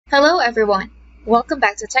Hello everyone! Welcome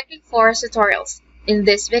back to Technic Force Tutorials. In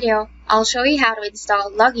this video, I'll show you how to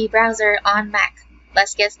install Logii Browser on Mac.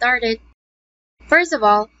 Let's get started. First of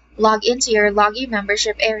all, log into your Logii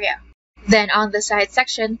membership area. Then on the side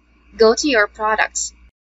section, go to your products.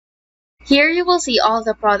 Here you will see all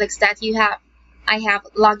the products that you have. I have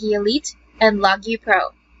Logii Elite and Logii Pro.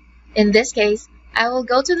 In this case, I will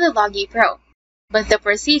go to the Logii Pro, but the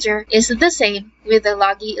procedure is the same with the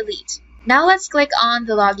Logii Elite. Now let's click on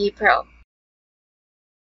the Logii Pro.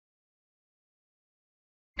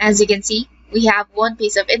 As you can see, we have one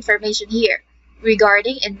piece of information here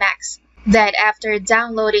regarding Nmax, that after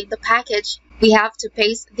downloading the package, we have to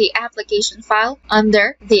paste the application file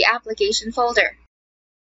under the application folder.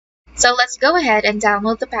 So let's go ahead and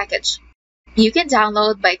download the package. You can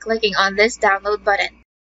download by clicking on this download button.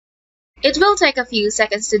 It will take a few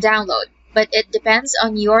seconds to download, but it depends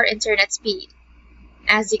on your internet speed.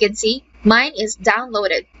 As you can see, mine is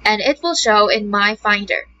downloaded and it will show in my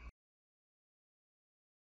Finder.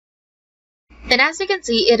 And as you can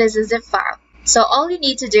see, it is a zip file. So all you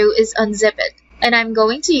need to do is unzip it. And I'm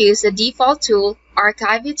going to use the default tool,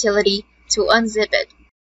 Archive Utility, to unzip it.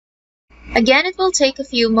 Again, it will take a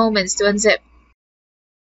few moments to unzip.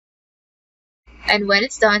 And when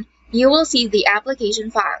it's done, you will see the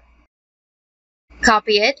application file.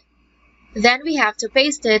 Copy it. Then we have to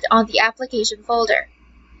paste it on the application folder.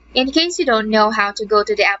 In case you don't know how to go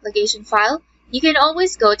to the application file, you can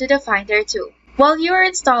always go to the Finder too. While you are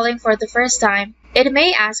installing for the first time, it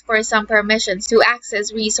may ask for some permissions to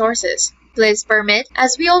access resources. Please permit,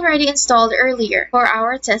 as we already installed earlier for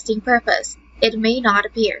our testing purpose. It may not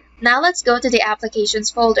appear. Now let's go to the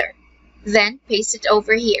Applications folder. Then paste it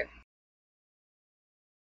over here.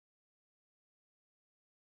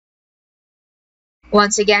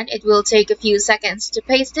 Once again, it will take a few seconds to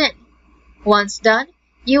paste in. Once done,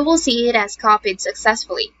 you will see it as copied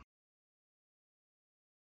successfully.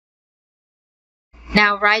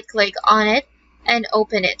 Now right-click on it and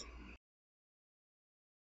open it.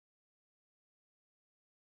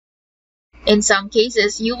 In some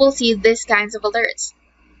cases, you will see these kinds of alerts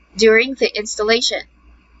during the installation.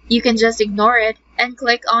 You can just ignore it and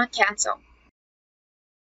click on Cancel.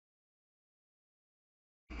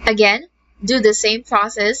 Again, do the same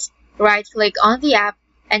process. Right-click on the app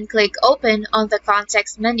and click Open on the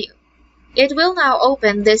context menu. It will now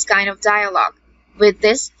open this kind of dialog with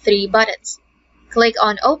these three buttons. Click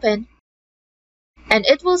on Open and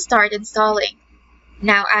it will start installing.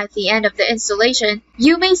 Now at the end of the installation,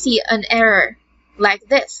 you may see an error like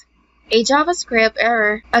this. A JavaScript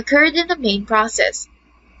error occurred in the main process.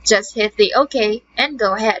 Just hit the OK and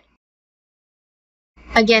go ahead.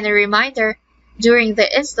 Again, a reminder, during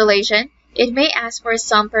the installation, it may ask for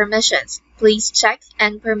some permissions. Please check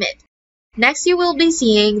and permit. Next, you will be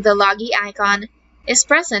seeing the Logii icon is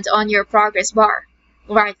present on your progress bar.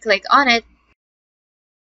 Right-click on it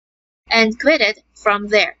and quit it from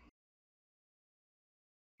there.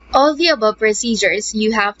 All the above procedures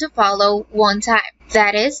you have to follow one time,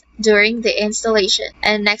 that is, during the installation.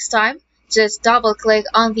 And next time, just double-click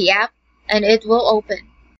on the app and it will open.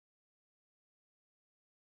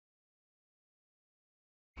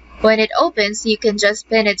 When it opens, you can just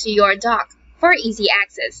pin it to your dock for easy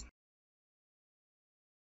access.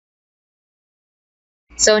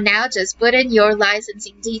 So now just put in your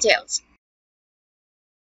licensing details.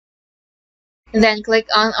 Then click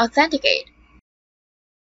on Authenticate.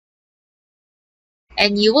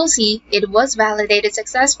 And you will see it was validated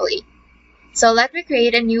successfully. So let me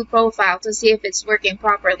create a new profile to see if it's working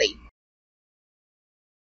properly.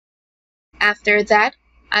 After that,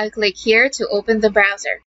 I'll click here to open the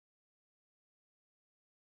browser.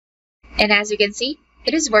 And as you can see,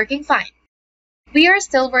 it is working fine. We are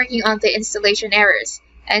still working on the installation errors,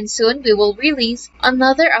 and soon we will release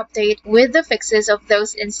another update with the fixes of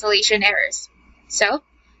those installation errors. So,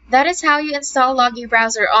 that is how you install Logii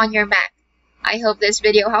Browser on your Mac. I hope this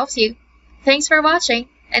video helps you. Thanks for watching,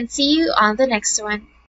 and see you on the next one.